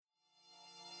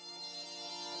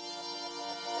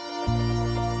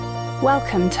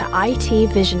Welcome to IT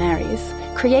Visionaries,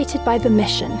 created by The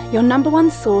Mission, your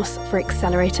 #1 source for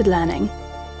accelerated learning.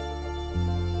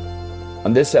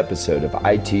 On this episode of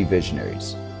IT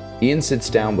Visionaries, Ian sits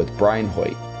down with Brian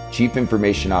Hoyt, Chief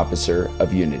Information Officer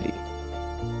of Unity.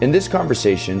 In this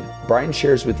conversation, Brian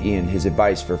shares with Ian his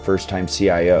advice for first-time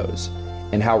CIOs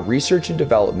and how research and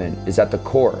development is at the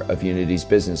core of Unity's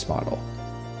business model.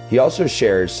 He also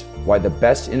shares why the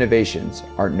best innovations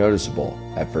aren't noticeable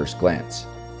at first glance.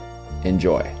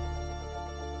 Enjoy.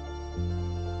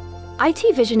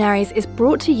 IT Visionaries is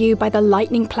brought to you by the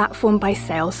Lightning Platform by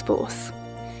Salesforce.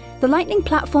 The Lightning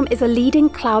Platform is a leading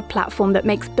cloud platform that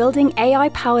makes building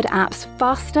AI-powered apps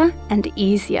faster and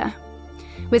easier.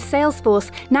 With Salesforce,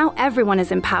 now everyone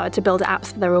is empowered to build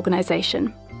apps for their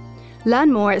organization.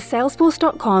 Learn more at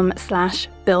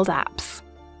salesforce.com/buildapps.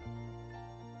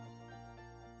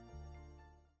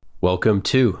 Welcome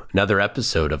to another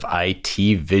episode of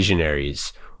IT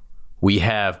Visionaries. We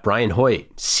have Brian Hoyt,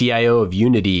 CIO of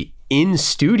Unity, in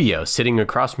studio, sitting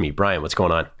across from me. Brian, what's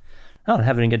going on? Oh,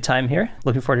 having a good time here.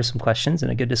 Looking forward to some questions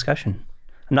and a good discussion.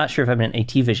 I'm not sure if I'm an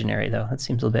AT visionary, though. That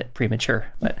seems a little bit premature.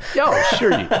 But sure.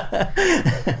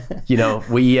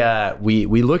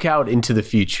 We look out into the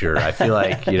future. I feel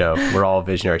like, we're all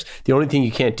visionaries. The only thing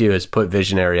you can't do is put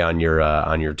visionary on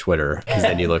your Twitter, because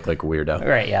then you look like a weirdo.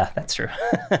 Right, yeah, that's true.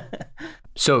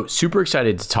 So super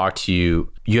excited to talk to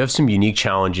you. You have some unique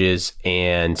challenges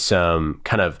and some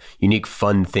kind of unique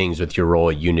fun things with your role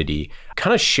at Unity.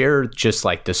 Kind of share just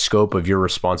like the scope of your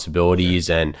responsibilities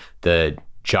and the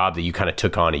job that you kind of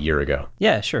took on a year ago.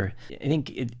 Yeah, sure. I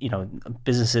think,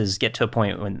 businesses get to a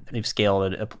point when they've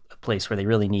scaled at a place where they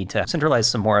really need to centralize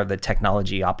some more of the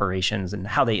technology operations and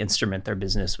how they instrument their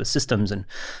business with systems and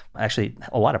actually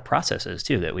a lot of processes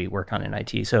too that we work on in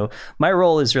IT. So my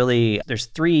role is really, there's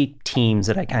 3 teams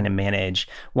that I kind of manage.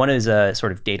 One is a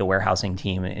sort of data warehousing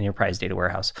team, an enterprise data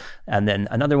warehouse. And then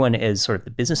another one is sort of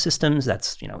the business systems.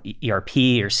 That's,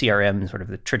 ERP or CRM, sort of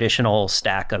the traditional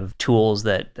stack of tools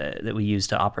that we use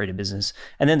to operate a business.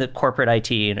 And then the corporate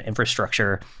IT and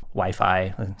infrastructure,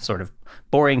 Wi-Fi, sort of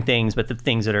boring things, but the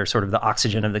things that are sort of the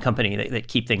oxygen of the company that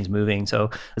keep things moving. So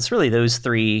it's really those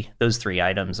three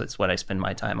items. That's what I spend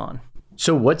my time on.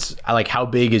 So how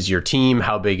big is your team?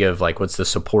 How big of what's the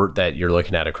support that you're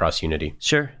looking at across Unity?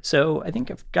 Sure. So I think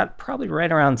I've got probably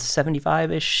right around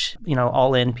 75-ish,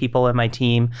 all in people in my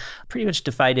team, pretty much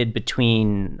divided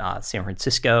between San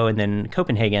Francisco and then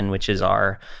Copenhagen, which is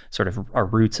our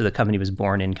roots of the company was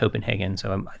born in Copenhagen.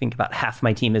 So I think about half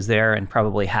my team is there and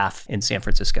probably half in San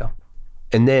Francisco.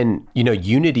 And then,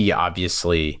 Unity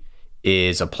obviously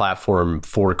is a platform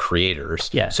for creators.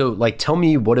 Yeah. So tell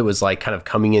me what it was like kind of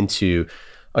coming into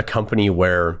a company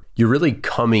where you're really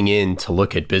coming in to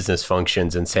look at business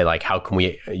functions and say how can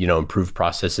we, improve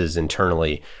processes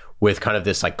internally with kind of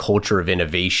this culture of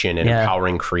innovation and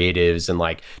empowering creatives and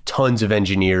tons of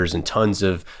engineers and tons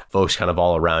of folks kind of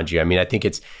all around you. I mean, I think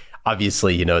it's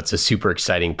obviously, it's a super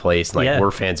exciting place.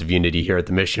 We're fans of Unity here at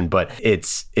The Mission, but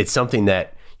it's something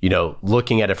that,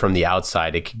 looking at it from the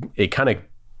outside, it kind of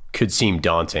could seem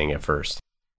daunting at first.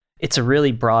 It's a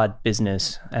really broad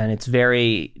business and it's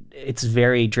very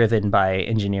driven by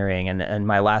engineering. And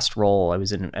my last role, I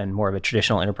was in more of a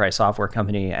traditional enterprise software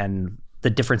company, and the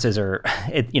differences are,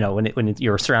 when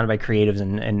you're surrounded by creatives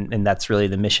and that's really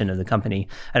the mission of the company.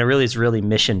 And it really is really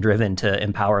mission driven to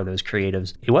empower those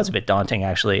creatives. It was a bit daunting,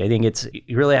 actually. I think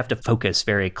you really have to focus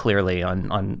very clearly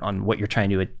on what you're trying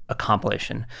to accomplish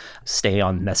and stay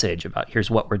on message about here's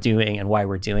what we're doing and why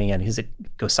we're doing it, because it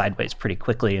goes sideways pretty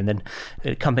quickly. And then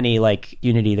a company like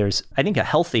Unity, there's, I think, a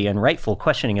healthy and rightful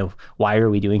questioning of why are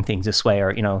we doing things this way,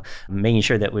 or, making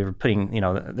sure that we're putting,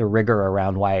 the rigor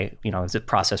around why, is it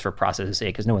process for process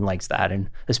sake, because no one likes that, and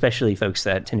especially folks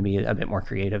that tend to be a bit more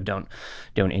creative don't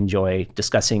enjoy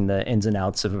discussing the ins and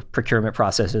outs of procurement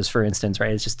processes, for instance,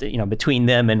 right? It's just between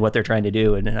them and what they're trying to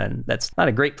do, and that's not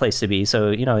a great place to be.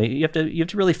 So you have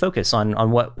to really focus on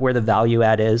where the value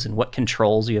add is and what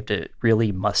controls you have to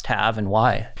really must have and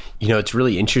why. It's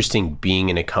really interesting being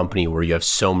in a company where you have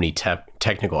so many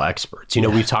technical experts.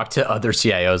 We've talked to other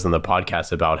CIOs on the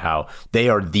podcast about how they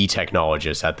are the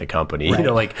technologists at the company.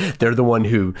 Right. They're the one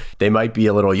who, they might be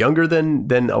a little younger than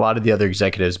a lot of the other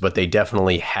executives, but they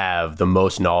definitely have the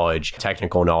most knowledge,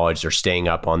 technical knowledge. They're staying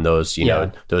up on those,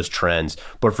 those trends.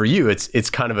 But for you, it's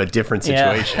kind of a different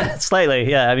situation. Yeah, slightly.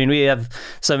 Yeah. I mean, we have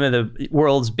some of the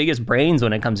world's biggest brains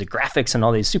when it comes to graphics and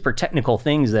all these super technical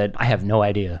things that I have no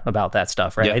idea about that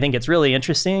stuff. Right. Yeah. I think it's really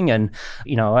interesting. And,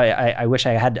 I wish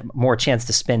I had more chance chance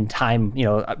to spend time,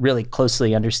 really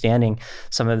closely understanding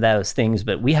some of those things.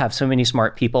 But we have so many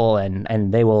smart people,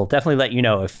 and they will definitely let you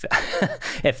know if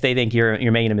if they think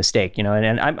you're making a mistake, and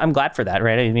I'm glad for that,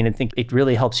 right? I mean, I think it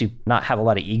really helps you not have a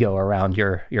lot of ego around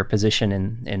your position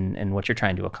and what you're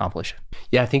trying to accomplish.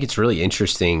 Yeah, I think it's really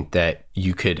interesting that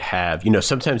you could have,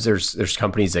 sometimes there's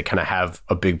companies that kind of have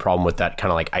a big problem with that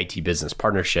kind of like IT business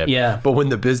partnership. Yeah. But when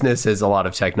the business is a lot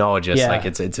of technologists, like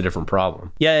it's a different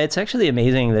problem. Yeah, it's actually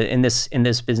amazing that in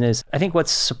this business, I think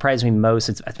what's surprised me most,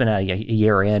 it's been a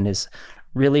year in, is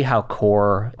really how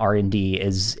core R&D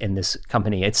is in this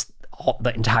company.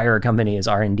 The entire company is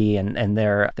R&D, and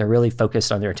they're really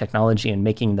focused on their technology and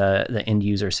making the end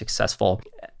user successful.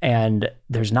 And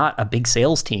there's not a big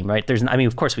sales team, right?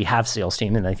 Of course we have sales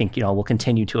team, and I think, we'll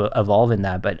continue to evolve in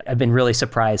that, but I've been really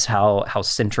surprised how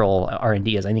central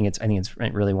R&D is. I think it's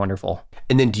really wonderful.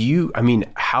 And then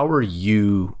how are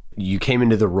you came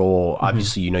into the role,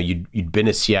 obviously, you'd been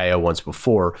a CIO once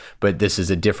before, but this is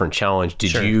a different challenge.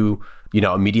 Did you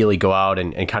immediately go out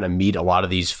and kind of meet a lot of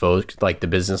these folks, like the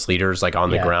business leaders, like on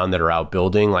the ground that are out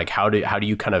building? Like, how do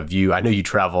you kind of view, I know you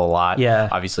travel a lot,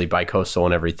 obviously bi-coastal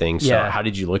and everything. So how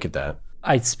did you look at that?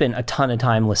 I spent a ton of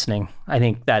time listening. I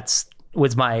think that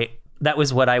was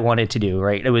what I wanted to do,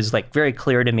 right? It was like very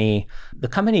clear to me. The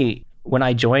company, when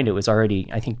I joined, it was already,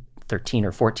 I think, 13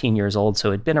 or 14 years old. So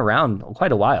it'd been around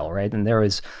quite a while, right? And there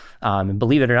was,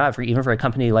 believe it or not, even for a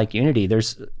company like Unity,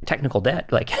 there's technical debt.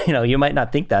 Like, you might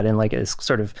not think that in like a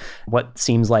sort of what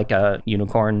seems like a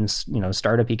unicorn's,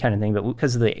 startup-y kind of thing, but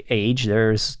because of the age,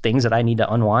 there's things that I need to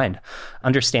unwind.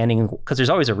 Understanding, because there's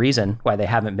always a reason why they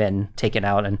haven't been taken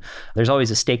out, and there's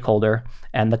always a stakeholder,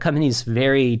 and the company's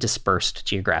very dispersed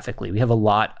geographically. We have a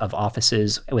lot of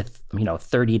offices with,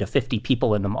 30 to 50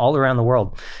 people in them all around the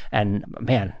world. And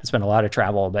man, it's been a lot of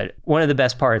travel, but one of the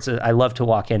best parts is I love to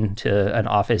walk into an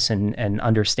office and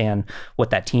understand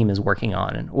what that team is working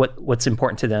on and what's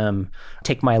important to them,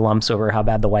 take my lumps over how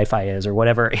bad the Wi-Fi is or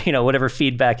whatever, whatever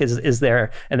feedback is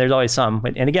there. And there's always some,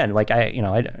 and again, like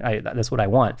I that's what I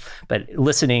want. But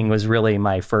listening was really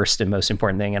my first and most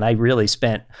important thing. And I really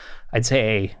spent, I'd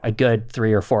say, a good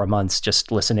 3 or 4 months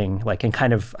just listening,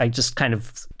 I just kind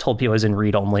of told people I was in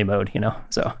read-only mode,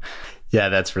 so. Yeah,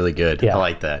 that's really good. Yeah. I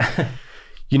like that.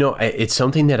 It's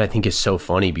something that I think is so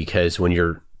funny because when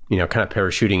you're, kind of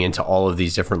parachuting into all of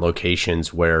these different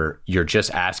locations where you're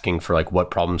just asking for like, what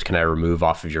problems can I remove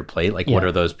off of your plate? Like, what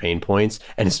are those pain points?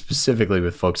 And specifically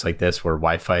with folks like this, where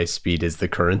Wi-Fi speed is the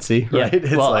currency, right?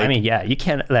 It's you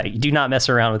can't, you do not mess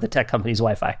around with the tech company's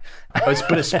Wi-Fi.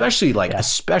 But especially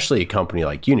especially a company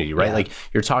like Unity, right? Yeah. Like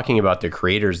you're talking about the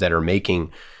creators that are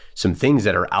making some things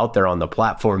that are out there on the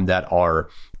platform that are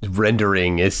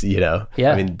rendering is,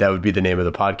 that would be the name of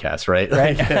the podcast, right?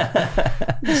 Right.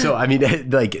 So,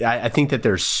 I think that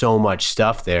there's so much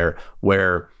stuff there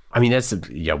where,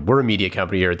 we're a media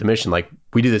company here at The Mission. Like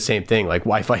we do the same thing. Like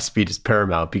Wi-Fi speed is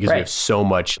paramount because we have so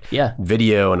much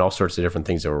video and all sorts of different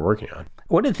things that we're working on.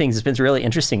 One of the things that's been really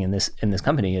interesting in this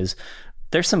company is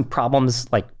there's some problems,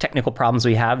 like technical problems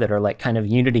we have that are like kind of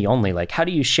Unity only. Like how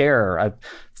do you share a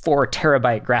 4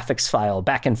 terabyte graphics file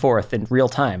back and forth in real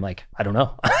time? Like, I don't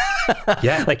know.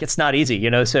 Yeah. Like it's not easy,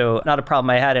 so not a problem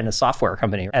I had in a software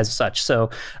company as such. So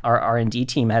our R&D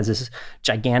team has this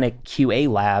gigantic QA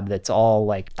lab that's all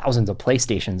like thousands of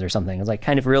PlayStations or something. It's like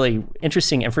kind of really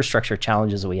interesting infrastructure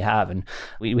challenges that we have. And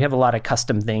we have a lot of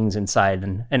custom things inside,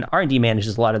 and R&D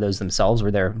manages a lot of those themselves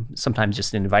where they're sometimes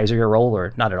just an advisory role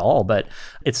or not at all, but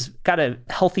it's got a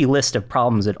healthy list of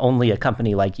problems that only a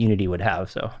company like Unity would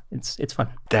have. So it's fun.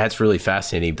 That's really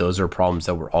fascinating. Those are problems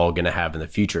that we're all going to have in the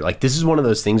future. Like this is one of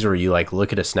those things where you like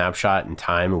look at a snapshot in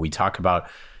time and we talk about,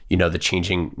 the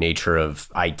changing nature of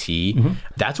IT. Mm-hmm.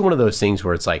 That's one of those things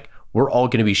where it's like, we're all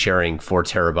going to be sharing 4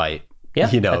 terabyte,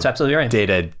 that's absolutely right.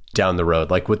 Data down the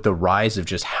road. Like with the rise of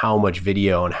just how much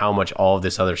video and how much all of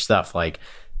this other stuff, like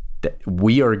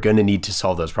we are going to need to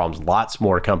solve those problems. Lots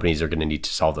more companies are going to need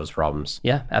to solve those problems.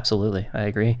 Yeah, absolutely. I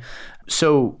agree.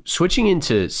 So switching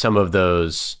into some of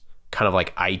those kind of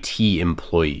like IT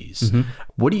employees,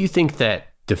 what do you think that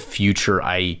the future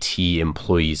IT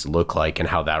employees look like and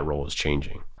how that role is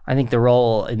changing? I think the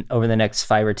role over the next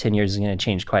 5 or 10 years is going to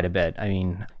change quite a bit.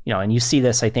 And you see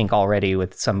this, I think, already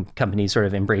with some companies sort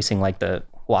of embracing like the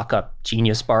walk-up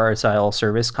Genius Bar style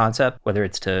service concept, whether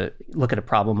it's to look at a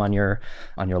problem on your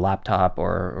laptop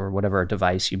or whatever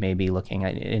device you may be looking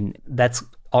at. And that's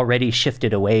already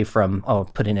shifted away from,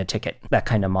 put in a ticket, that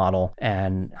kind of model.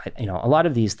 And, a lot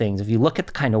of these things, if you look at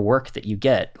the kind of work that you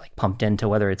get, like pumped into,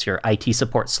 whether it's your IT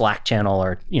support Slack channel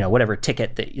or, whatever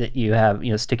ticket that you have,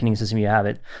 ticketing system you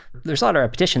have, there's a lot of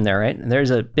repetition there, right? And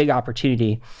there's a big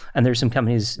opportunity. And there's some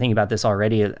companies thinking about this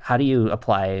already. How do you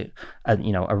apply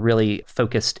a really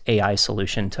focused AI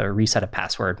solution to reset a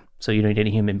password so you don't need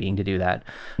any human being to do that?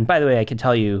 And by the way, I can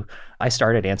tell you, I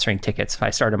started answering tickets. I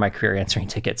started my career answering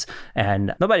tickets,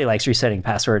 and nobody likes resetting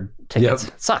password tickets.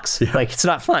 It sucks. Like, it's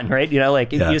not fun, right?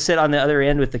 You sit on the other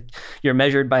end with you're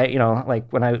measured by, like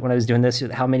when I was doing this,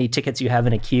 how many tickets you have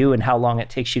in a queue and how long it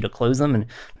takes you to close them. And,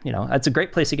 that's a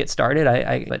great place to get started.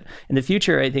 But in the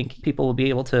future, I think people will be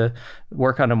able to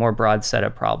work on a more broad set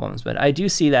of problems. But I do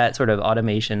see that sort of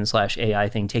automation / AI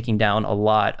thing taking down a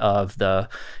lot of the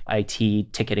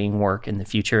IT ticketing work in the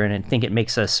future. And I think it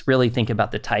makes us really think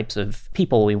about the types of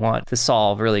people we want to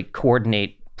solve, really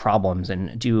coordinate problems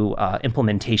and do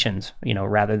implementations,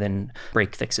 rather than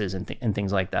break fixes and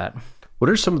things like that. What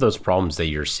are some of those problems that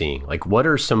you're seeing? Like, what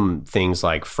are some things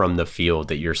like from the field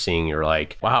that you're seeing? You're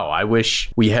like, wow, I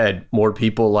wish we had more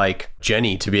people like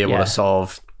Jenny to be able to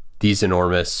solve these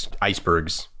enormous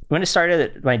icebergs. When I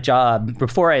started my job,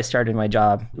 before I started my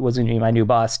job, it wasn't me, my new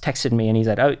boss texted me and he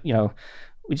said,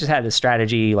 we just had a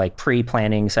strategy like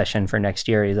pre-planning session for next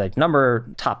year. He's like,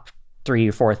 top 3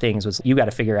 or 4 things was, you got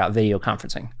to figure out video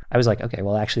conferencing. I was like, okay,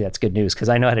 well, actually that's good news because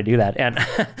I know how to do that. And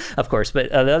of course, but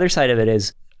the other side of it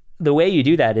is, the way you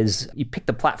do that is you pick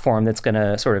the platform that's going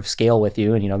to sort of scale with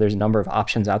you. And, there's a number of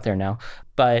options out there now,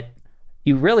 but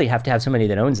you really have to have somebody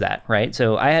that owns that, right?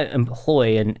 So I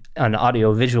employ an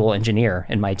audio-visual engineer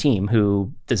in my team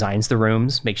who designs the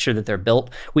rooms, makes sure that they're built.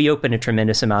 We open a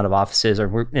tremendous amount of offices,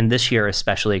 in this year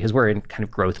especially, because we're in kind of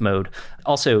growth mode.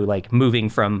 Also, like moving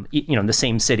from the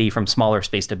same city from smaller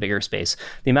space to bigger space.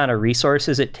 The amount of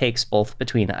resources it takes, both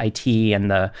between IT and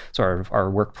the sort of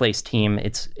our workplace team,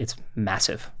 it's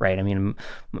massive, right? I mean,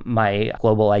 my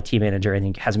global IT manager, I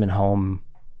think, hasn't been home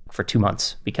for 2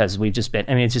 months because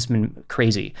it's just been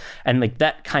crazy. And like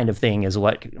that kind of thing is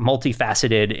what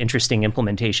multifaceted, interesting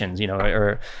implementations,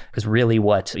 or is really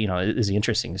what, is the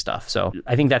interesting stuff. So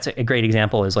I think that's a great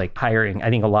example is like hiring. I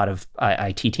think a lot of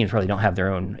IT teams probably don't have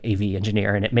their own AV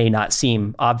engineer, and it may not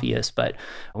seem obvious, but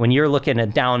when you're looking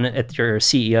down at your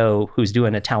CEO who's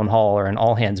doing a town hall or an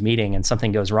all hands meeting and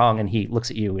something goes wrong and he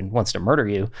looks at you and wants to murder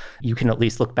you, you can at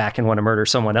least look back and want to murder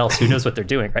someone else who knows what they're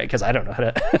doing, right? Because I don't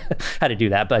know how to do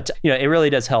that. But it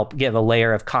really does help give a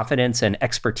layer of confidence and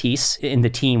expertise in the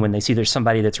team when they see there's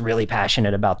somebody that's really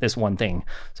passionate about this one thing.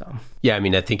 So yeah, I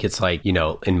mean, I think it's like,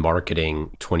 in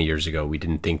marketing 20 years ago, we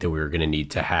didn't think that we were going to need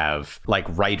to have like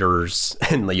writers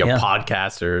and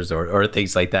podcasters or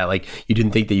things like that. Like you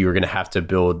didn't think that you were going to have to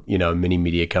build, mini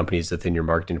media companies within your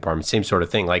marketing department. Same sort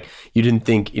of thing. Like you didn't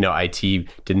think, IT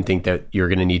didn't think that you're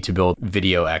going to need to build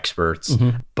video experts,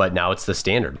 but now it's the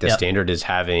standard. The standard is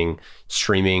having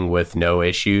streaming with no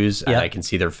issues. And I can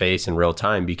see their face in real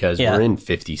time because we're in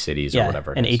 50 cities or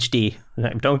whatever. And HD.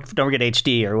 Don't forget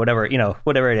HD or whatever,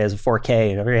 whatever it is,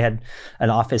 4K. We had an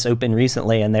office open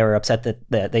recently and they were upset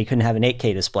that they couldn't have an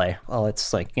 8K display. Well,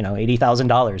 it's like,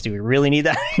 $80,000. Do we really need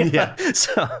that? Yeah.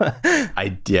 So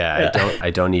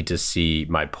I don't need to see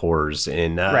my pores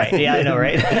in right. Yeah, I know,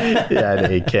 right? in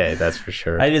 8K, that's for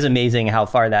sure. It is amazing how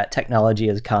far that technology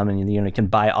has come, and you can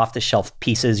buy off the shelf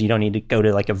pieces. You don't need to go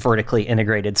to like a vertically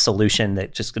integrated solution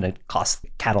that's just going to cost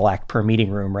Cadillac per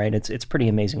meeting room, right? It's pretty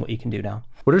amazing what you can do now.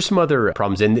 What are some other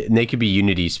problems, and they could be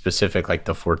Unity specific, like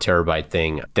the 4 terabyte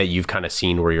thing that you've kind of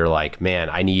seen where you're like,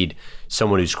 man, I need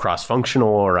someone who's cross-functional,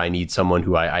 or I need someone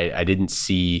who I didn't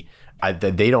see,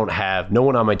 they don't have, no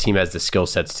one on my team has the skill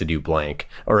sets to do blank,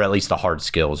 or at least the hard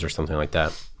skills or something like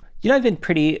that. I've been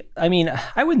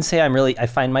I wouldn't say I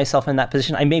find myself in that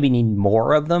position. I maybe need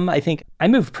more of them. I think I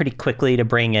moved pretty quickly to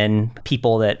bring in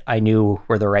people that I knew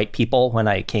were the right people when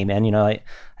I came in. I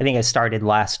think I started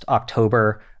last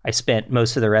October. I spent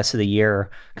most of the rest of the year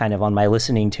kind of on my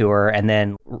listening tour. And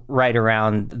then right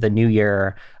around the new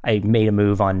year, I made a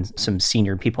move on some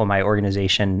senior people in my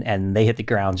organization, and they hit the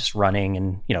ground just running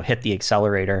and, hit the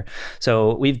accelerator.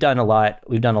 So we've done a lot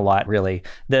really.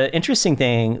 The interesting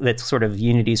thing that's sort of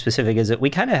Unity specific is that we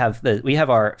kind of have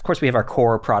of course we have our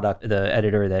core product, the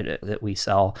editor that we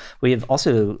sell. We have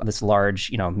also this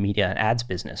large, media and ads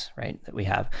business, right, that we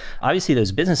have. Obviously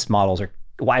those business models are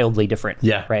wildly different.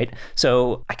 Yeah. Right.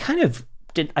 So I kind of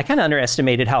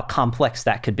underestimated how complex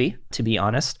that could be, to be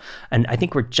honest. And I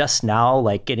think we're just now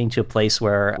like getting to a place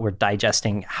where we're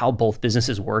digesting how both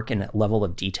businesses work in a level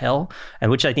of detail, and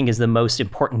which I think is the most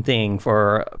important thing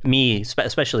for me,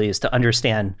 especially, is to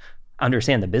understand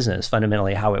understand the business,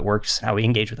 fundamentally how it works, how we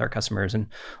engage with our customers, and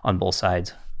on both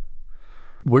sides.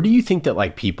 Where do you think that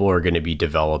like people are going to be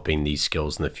developing these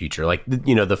skills in the future? Like,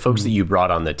 the folks that you brought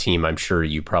on the team, I'm sure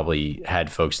you probably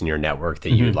had folks in your network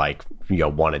that you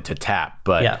wanted to tap,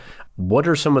 but what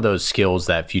are some of those skills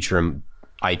that future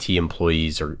IT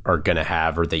employees are going to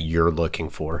have, or that you're looking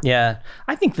for? Yeah,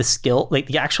 I think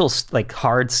the actual like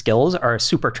hard skills are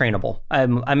super trainable.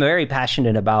 I'm very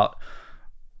passionate about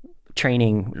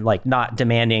training, like not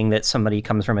demanding that somebody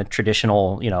comes from a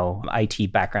traditional,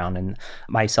 IT background. And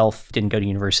myself didn't go to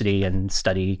university and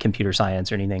study computer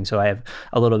science or anything. So I have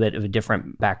a little bit of a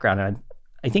different background. And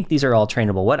I think these are all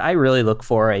trainable. What I really look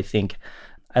for,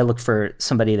 I look for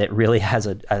somebody that really has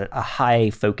a high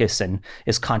focus and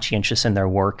is conscientious in their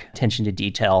work, attention to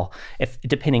detail.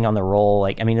 Depending on the role,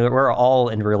 we're all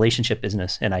in relationship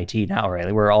business in IT now, right?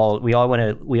 We all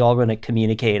want to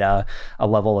communicate a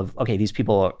level of, okay, these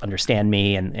people understand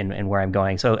me and where I'm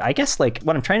going. So I guess like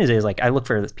what I'm trying to say is like I look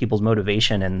for people's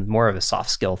motivation and more of a soft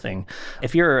skill thing.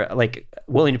 If you're like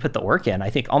willing to put the work in, I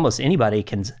think almost anybody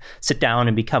can sit down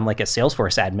and become like a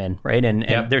Salesforce admin, right?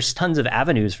 And there's tons of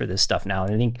avenues for this stuff now.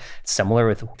 And I think it's similar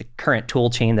with the current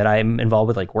tool chain that I'm involved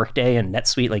with, like Workday and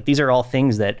NetSuite. Like these are all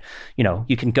things that,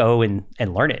 you can go and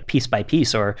learn it piece by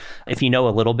piece. Or if you know a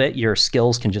little bit, your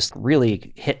skills can just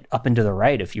really hit up and to the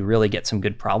right if you really get some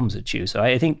good problems at you. So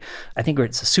I think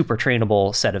it's a super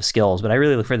trainable set of skills, but I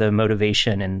really look for the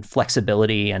motivation and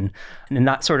flexibility and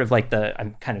not sort of like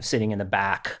I'm kind of sitting in the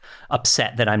back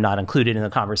upset that I'm not included in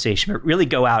the conversation, but really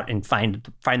go out and find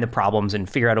the problems and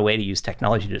figure out a way to use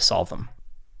technology to solve them.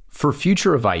 For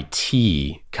future of IT,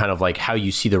 kind of like how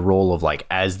you see the role of like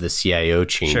as the CIO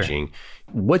changing, sure.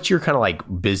 What's your kind of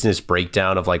like business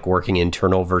breakdown of like working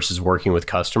internal versus working with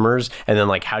customers? And then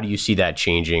like, how do you see that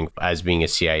changing as being a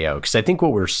CIO? Because I think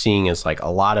what we're seeing is like a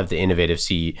lot of the innovative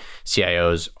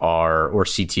CIOs or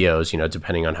CTOs,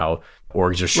 depending on how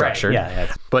orgs are structured. Right,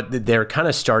 yeah. But they're kind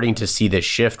of starting to see this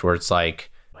shift where it's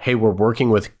like, hey, we're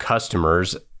working with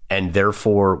customers and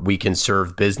therefore we can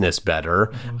serve business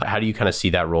better. Mm-hmm. How do you kind of see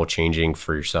that role changing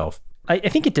for yourself? I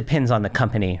think it depends on the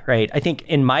company, right? I think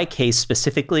in my case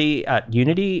specifically at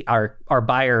Unity, our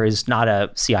buyer is not a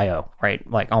CIO, right?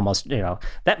 Like almost,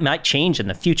 that might change in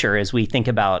the future as we think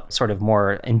about sort of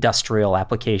more industrial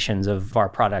applications of our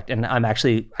product. And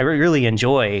I really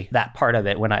enjoy that part of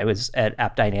it. When I was at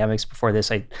AppDynamics before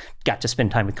this, I got to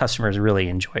spend time with customers, really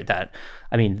enjoyed that.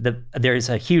 I mean, there's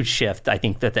a huge shift. I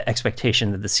think that the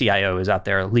expectation that the CIO is out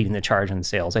there leading the charge in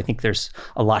sales. I think there's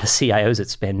a lot of CIOs that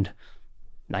spend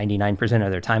 99%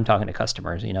 of their time talking to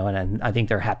customers, and I think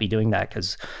they're happy doing that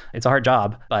because it's a hard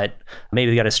job, but maybe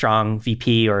they got a strong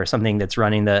VP or something that's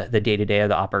running the day-to-day of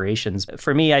the operations.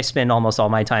 For me, I spend almost all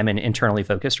my time in internally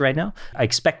focused right now. I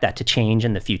expect that to change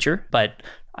in the future, but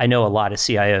I know a lot of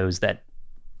CIOs that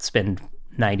spend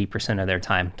 90% of their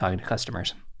time talking to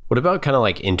customers. What about kind of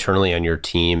like internally on your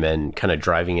team and kind of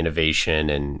driving innovation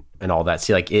and all that?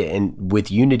 See, like, and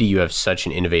with Unity, you have such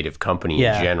an innovative company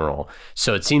in general.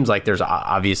 So it seems like there's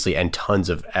obviously and tons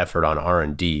of effort on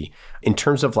R&D. In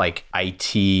terms of like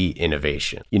IT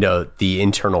innovation, the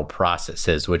internal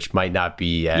processes, which might not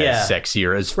be as sexy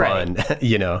or as fun, right.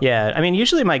 Yeah. I mean,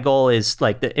 usually my goal is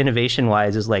like the innovation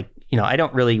wise is like, I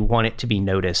don't really want it to be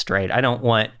noticed, right? I don't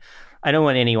want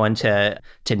anyone to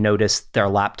notice their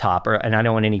laptop, and I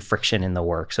don't want any friction in the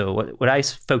work. So what I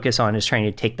focus on is trying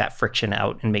to take that friction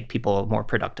out and make people more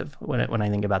productive when I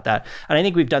think about that. And I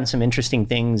think we've done some interesting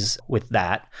things with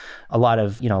that. A lot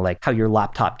of, like how your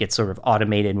laptop gets sort of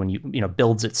automated when you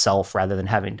builds itself rather than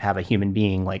having to have a human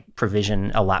being like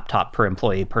provision a laptop per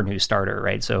employee per new starter,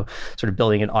 right? So sort of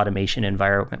building an automation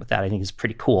environment with that I think is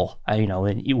pretty cool.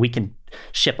 And we can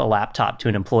ship a laptop to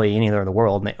an employee anywhere in the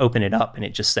world and they open it up and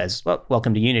it just says, well,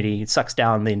 welcome to Unity. It sucks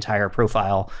down the entire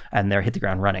profile and they're hit the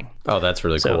ground running. Oh, that's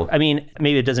really cool. I mean,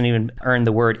 maybe it doesn't even earn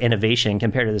the word innovation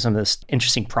compared to some of the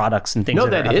interesting products and things. No,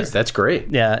 that is. That's great.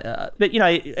 Yeah. But,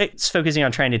 it's focusing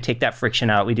on trying to take that friction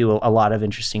out. We do a lot of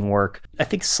interesting work. I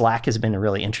think Slack has been a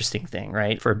really interesting thing,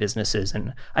 right, for businesses.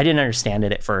 And I didn't understand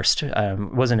it at first.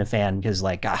 Wasn't a fan because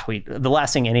the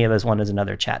last thing any of us want is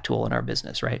another chat tool in our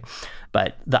business, right?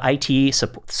 But the IT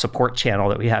support channel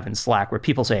that we have in Slack where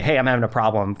people say, hey, I'm having a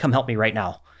problem, come help me right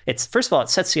now. It's, first of all, it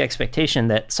sets the expectation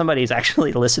that somebody's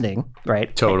actually listening,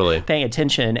 right? Totally. Paying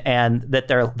attention, and that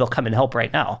they'll come and help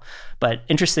right now. But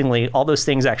interestingly, all those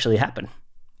things actually happen.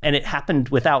 And it happened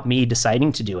without me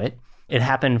deciding to do it. It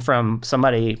happened from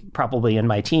somebody probably in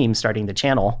my team starting the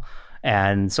channel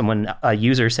and a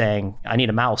user saying, I need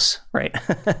a mouse, right?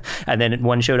 And then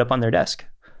one showed up on their desk.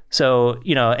 So,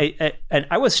 and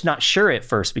I was not sure at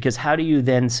first because how do you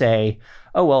then say,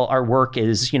 oh, well, our work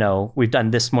is, we've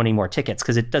done this many more tickets,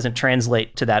 because it doesn't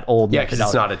translate to that old because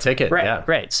it's not a ticket. Right, yeah.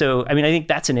 right. So, I think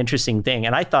that's an interesting thing.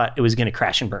 And I thought it was going to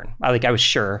crash and burn. I was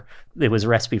sure it was a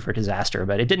recipe for disaster,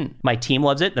 but it didn't. My team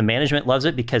loves it. The management loves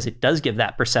it because it does give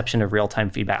that perception of real-time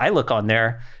feedback. I look on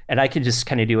there and I can just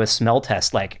kind of do a smell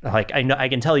test. Like I know I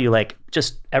can tell you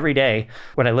just every day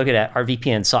when I look at it, our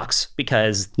VPN sucks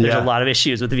because there's a lot of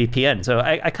issues with the VPN. So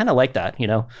I kind of like that,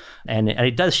 and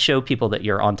it does show people that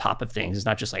you're on top of things. It's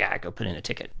not just like, go put in a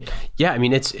ticket. Yeah.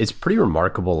 It's pretty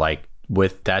remarkable, like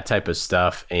with that type of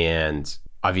stuff, and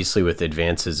obviously with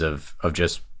advances of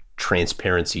just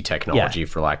transparency technology,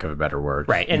 for lack of a better word.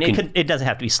 Right. And it doesn't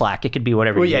have to be Slack. It could be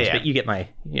whatever you use, but you get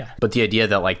But the idea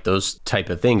that like those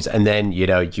type of things, and then,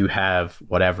 you have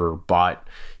whatever bot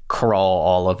crawl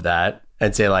all of that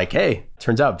and say like, hey,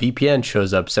 turns out VPN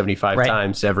shows up 75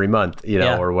 times every month,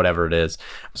 or whatever it is.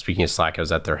 Speaking of Slack, I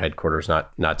was at their headquarters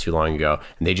not too long ago,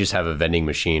 and they just have a vending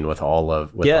machine with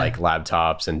like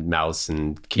laptops and mouse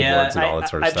and keyboards and all that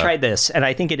sort of stuff. I've tried this, and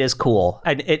I think it is cool.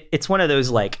 It's one of those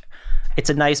like, it's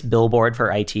a nice billboard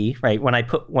for IT, right? When I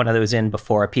put one of those in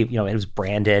before, people, it was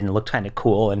branded and looked kind of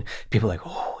cool, and people were like,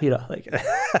 oh,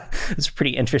 it's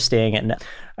pretty interesting. And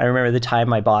I remember the time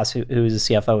my boss, who was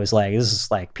a CFO, was like, this is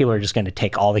like, people are just going to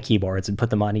take all the keyboards and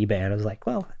put them on eBay. And I was like,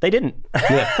 well, they didn't.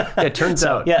 It turns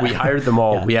out we hired them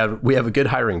all. Yeah. We have a good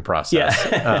hiring process.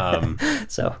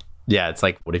 So. Yeah, it's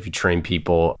like, what if you train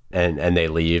people and they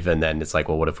leave, and then it's like,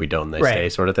 well, what if we don't and they stay,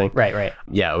 sort of thing? Right.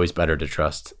 Yeah, always better to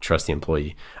trust the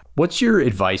employee. What's your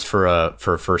advice for a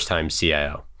first-time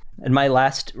CIO? In my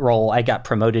last role, I got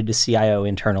promoted to CIO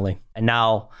internally, and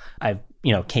now I've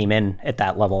came in at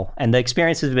that level, and the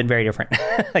experiences have been very different.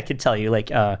 I could tell you,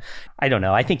 I don't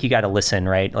know. I think you got to listen,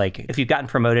 right? Like, if you've gotten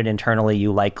promoted internally,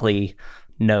 you likely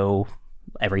know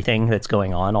everything that's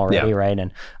going on already, right?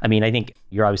 And I think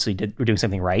you're obviously we're doing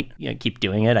something right. Keep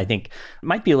doing it. I think it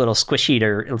might be a little squishy,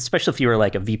 especially if you were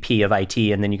like a VP of IT,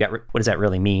 and then you got, what does that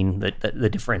really mean? The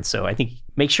difference. So I think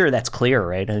make sure that's clear,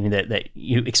 right? That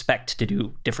you expect to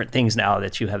do different things now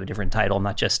that you have a different title,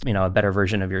 not just a better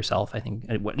version of yourself. I think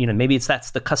maybe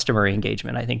that's the customer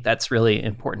engagement. I think that's really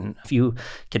important. If you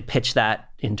could pitch that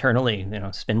internally,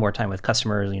 spend more time with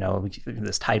customers,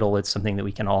 this title, it's something that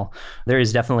we can all, there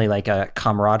is definitely like a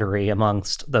camaraderie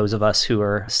amongst those of us who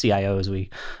are CIOs. We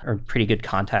are pretty good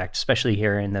contact, especially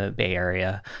here in the Bay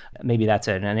Area. Maybe that's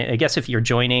it. And I guess if you're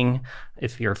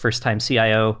a first time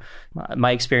CIO, my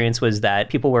experience was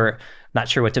that people were not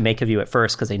sure what to make of you at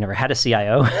first because they never had a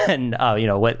CIO. And,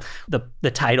 what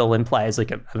the title implies,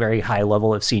 like a very high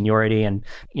level of seniority. And,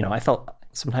 I felt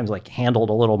sometimes like handled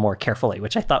a little more carefully,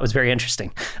 which I thought was very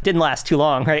interesting. Didn't last too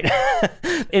long, right?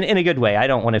 in a good way. I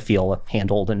don't want to feel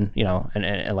handled and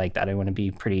like that. I want to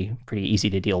be pretty easy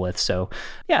to deal with. So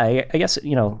yeah, I guess,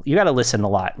 you got to listen a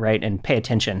lot, right? And pay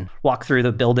attention, walk through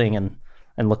the building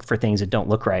and look for things that don't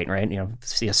look right?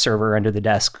 See a server under the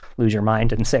desk, lose your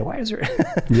mind and say, why is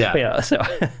there? So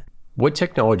what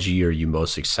technology are you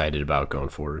most excited about going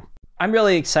forward? I'm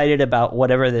really excited about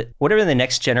whatever the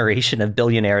next generation of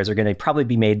billionaires are going to probably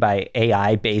be made by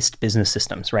AI-based business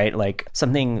systems, right? Like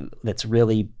something that's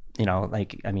really,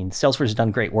 Salesforce has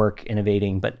done great work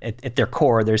innovating, but at their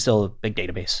core, there's still a big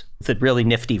database with a really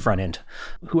nifty front end.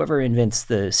 Whoever invents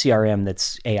the CRM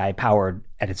that's AI powered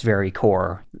at its very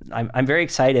core, I'm very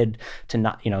excited to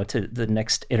the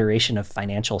next iteration of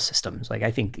financial systems. Like,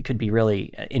 I think it could be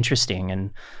really interesting.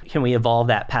 And can we evolve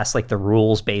that past like the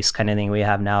rules-based kind of thing we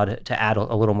have now to add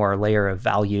a little more layer of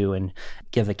value and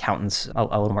give accountants a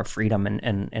little more freedom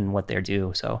in what they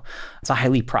do. So it's a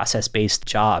highly process-based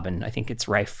job, and I think it's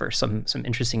rife for some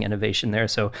interesting innovation there.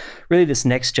 So really this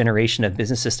next generation of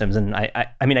business systems, and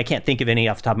I can't think of any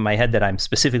off the top of my head that I'm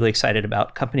specifically excited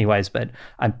about company-wise, but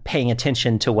I'm paying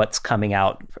attention to what's coming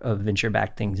out of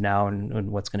venture-backed things now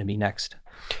and what's going to be next.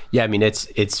 Yeah,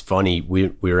 it's funny. We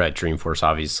were at Dreamforce,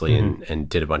 obviously, and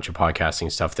did a bunch of podcasting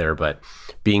stuff there, but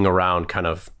being around kind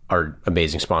of our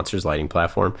amazing sponsors, Lighting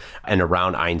Platform, and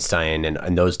around Einstein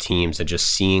and those teams, and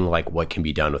just seeing like what can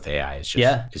be done with AI is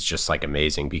just it's just like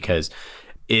amazing, because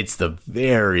it's the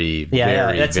very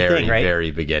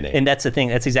very beginning. And that's the thing.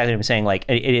 That's exactly what I'm saying. Like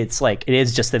it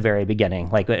is just the very beginning.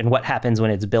 Like, and what happens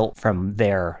when it's built from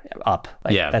there up.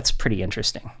 Like, that's pretty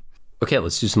interesting. Okay,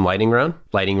 let's do some lightning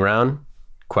round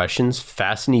questions,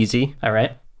 fast and easy. All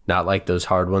right. Not like those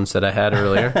hard ones that I had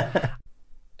earlier.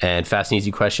 And fast and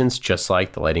easy questions, just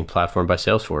like the Lighting Platform by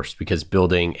Salesforce, because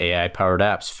building AI-powered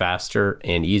apps faster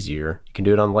and easier, you can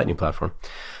do it on the Lightning Platform.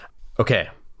 Okay,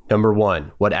 number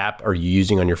one, what app are you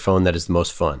using on your phone that is the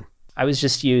most fun? I was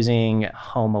just using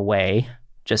HomeAway,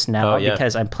 just now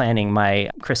because I'm planning my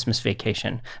Christmas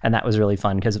vacation. And that was really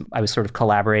fun because I was sort of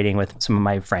collaborating with some of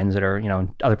my friends that are,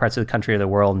 in other parts of the country or the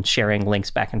world and sharing links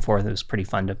back and forth. It was pretty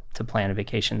fun to plan a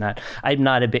vacation that I'm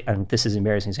not a big, this is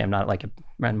embarrassing to say, I'm not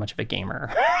much of a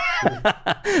gamer,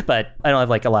 but I don't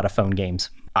have a lot of phone games.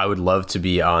 I would love to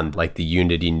be on the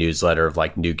Unity newsletter of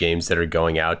new games that are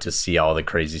going out to see all the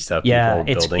crazy stuff people are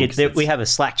building. We have a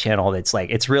Slack channel that's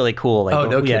it's really cool.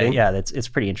 No kidding? Yeah, it's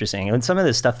pretty interesting. And some of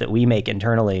the stuff that we make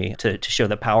internally to show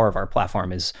the power of our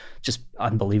platform is just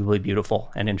unbelievably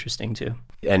beautiful and interesting too.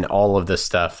 And all of the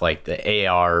stuff like the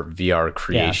AR, VR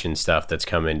creation stuff that's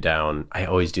coming down. I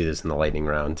always do this in the lightning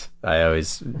round. I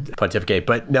always pontificate.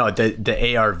 But no,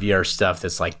 the AR, VR stuff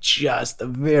that's just the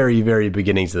very, very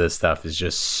beginnings of this stuff is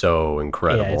just so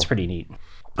incredible. Yeah, it's pretty neat.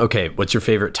 Okay, what's your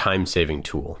favorite time-saving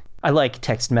tool? I like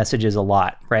text messages a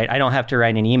lot, right? I don't have to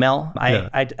write an email.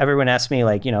 Everyone asks me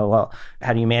well,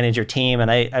 how do you manage your team? And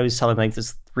I always tell them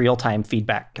this real-time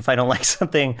feedback. If I don't like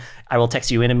something, I will text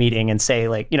you in a meeting and say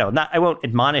I won't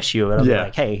admonish you, but I'll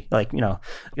be hey, you don't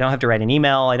have to write an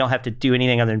email. I don't have to do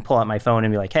anything other than pull out my phone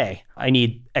and be hey, I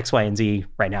need X, Y, and Z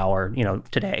right now, or,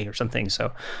 today or something.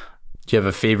 So do you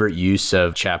have a favorite use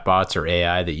of chatbots or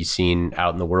AI that you've seen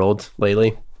out in the world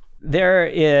lately? There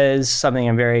is something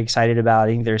I'm very excited about.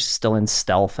 I think they're still in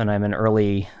stealth, and I'm an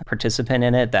early participant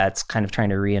in it. That's kind of trying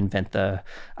to reinvent the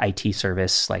IT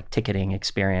service, ticketing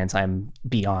experience. I'm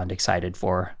beyond excited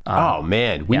for. Oh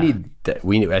man, we need that.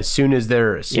 We as soon as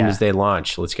they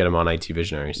launch, let's get them on IT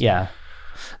Visionaries. Yeah,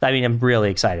 I mean, I'm really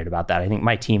excited about that. I think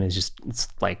my team is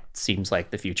seems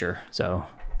like the future. So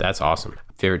that's awesome.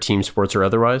 Favorite team, sports or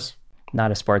otherwise? Not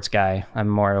a sports guy. I'm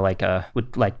more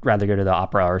would rather go to the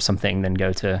opera or something than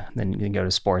go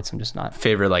to sports. I'm just not.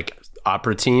 Favorite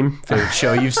opera team? Favorite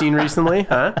show you've seen recently?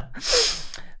 Huh?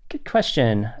 Good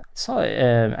question. I saw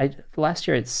last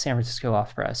year at San Francisco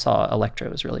Opera. I saw Electra.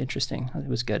 It was really interesting. It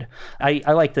was good. I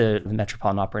like the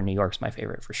Metropolitan Opera in New York. Is my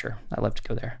favorite for sure. I love to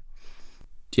go there.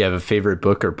 Do you have a favorite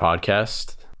book or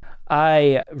podcast?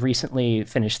 I recently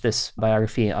finished this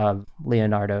biography of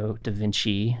Leonardo da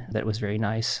Vinci that was very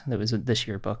nice. That was a this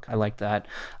year book. I like that.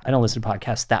 I don't listen to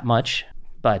podcasts that much,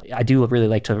 but I do really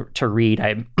like to read.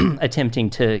 I'm attempting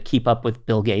to keep up with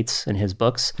Bill Gates and his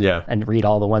books and read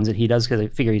all the ones that he does because I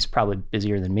figure he's probably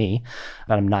busier than me,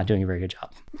 but I'm not doing a very good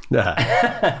job,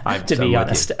 to be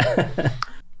honest.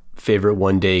 Favorite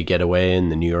one-day getaway in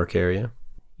the New York area?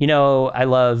 I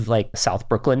love South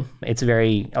Brooklyn. It's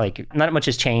very not much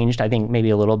has changed. I think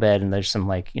maybe a little bit. And there's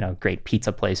some great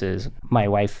pizza places. My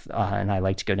wife and I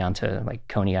like to go down to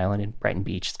Coney Island and Brighton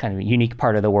Beach. It's kind of a unique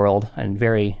part of the world and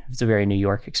it's a very New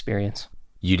York experience.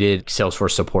 You did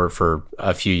Salesforce support for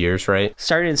a few years, right?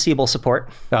 Started in Siebel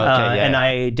support. And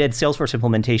I did Salesforce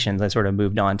implementations. I sort of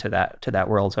moved on to that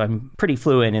world. So I'm pretty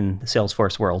fluent in the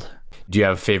Salesforce world. Do you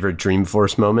have a favorite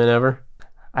Dreamforce moment ever?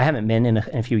 I haven't been in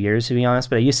a few years, to be honest,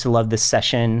 but I used to love this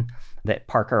session that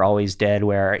Parker always did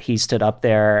where he stood up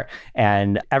there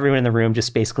and everyone in the room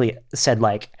just basically said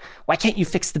why can't you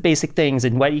fix the basic things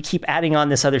and why do you keep adding on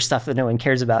this other stuff that no one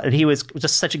cares about? And he was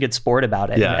just such a good sport about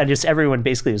it. Yeah. And just everyone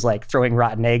basically was throwing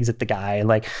rotten eggs at the guy.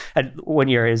 And one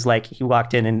year he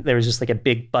walked in and there was just a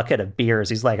big bucket of beers.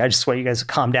 He's I just want you guys to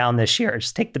calm down this year.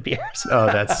 Just take the beers. Oh,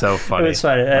 that's so funny. It was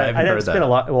fun. I know it's been a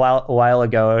while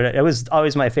ago. It was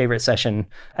always my favorite session.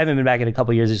 I haven't been back in a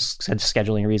couple of years just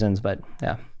scheduling reasons, but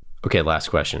yeah. Okay, last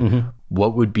question. Mm-hmm.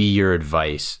 What would be your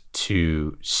advice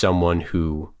to someone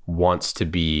who wants to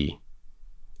be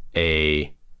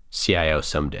a CIO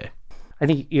someday? I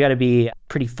think you got to be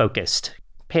pretty focused.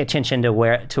 Pay attention to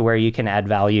where you can add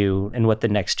value and what the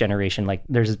next generation,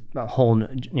 there's a whole,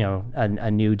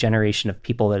 a new generation of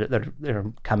people that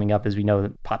are coming up, as we know, the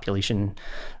population,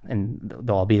 and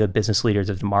they'll all be the business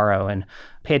leaders of tomorrow. And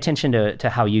pay attention to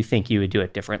how you think you would do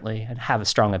it differently and have a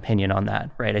strong opinion on that,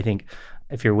 right? I think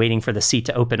if you're waiting for the seat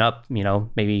to open up,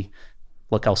 maybe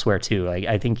look elsewhere too.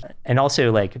 I think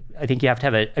you have to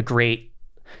have a great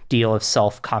deal of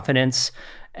self-confidence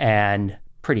and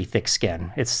pretty thick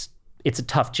skin. It's a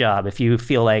tough job if you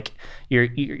feel like you're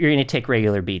going to take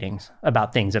regular beatings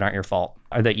about things that aren't your fault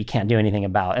or that you can't do anything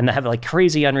about, and they have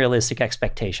crazy unrealistic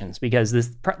expectations because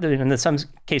in some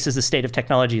cases the state of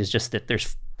technology is just that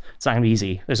it's not going to be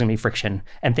easy. There's going to be friction,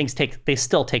 and they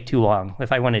still take too long.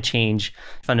 If I want to change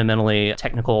fundamentally a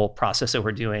technical process that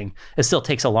we're doing, it still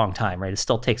takes a long time, right? It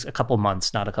still takes a couple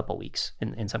months, not a couple weeks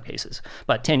in some cases.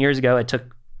 But 10 years ago, it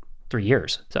took 3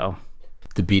 years. So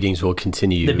the beatings will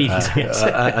continue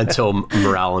until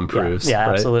morale improves. Yeah,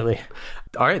 right? Absolutely.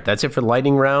 All right, that's it for the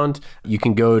lightning round. You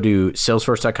can go to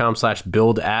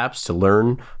salesforce.com/buildapps to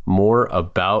learn more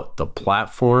about the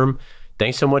platform.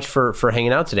 Thanks so much for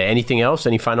hanging out today. Anything else?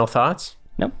 Any final thoughts?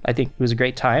 No, I think it was a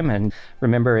great time. And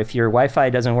remember, if your Wi-Fi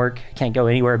doesn't work, can't go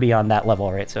anywhere beyond that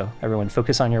level, right? So everyone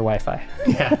focus on your Wi-Fi.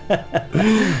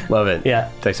 Yeah. Love it. Yeah.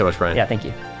 Thanks so much, Brian. Yeah, thank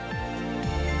you.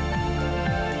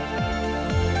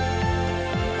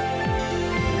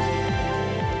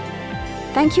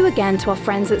 Thank you again to our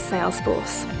friends at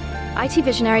Salesforce. IT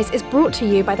Visionaries is brought to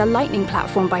you by the Lightning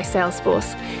Platform by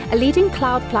Salesforce, a leading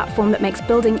cloud platform that makes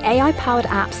building AI-powered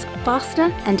apps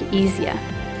faster and easier.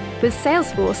 With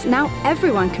Salesforce, now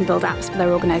everyone can build apps for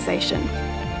their organization.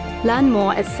 Learn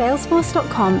more at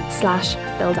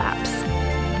salesforce.com/buildapps.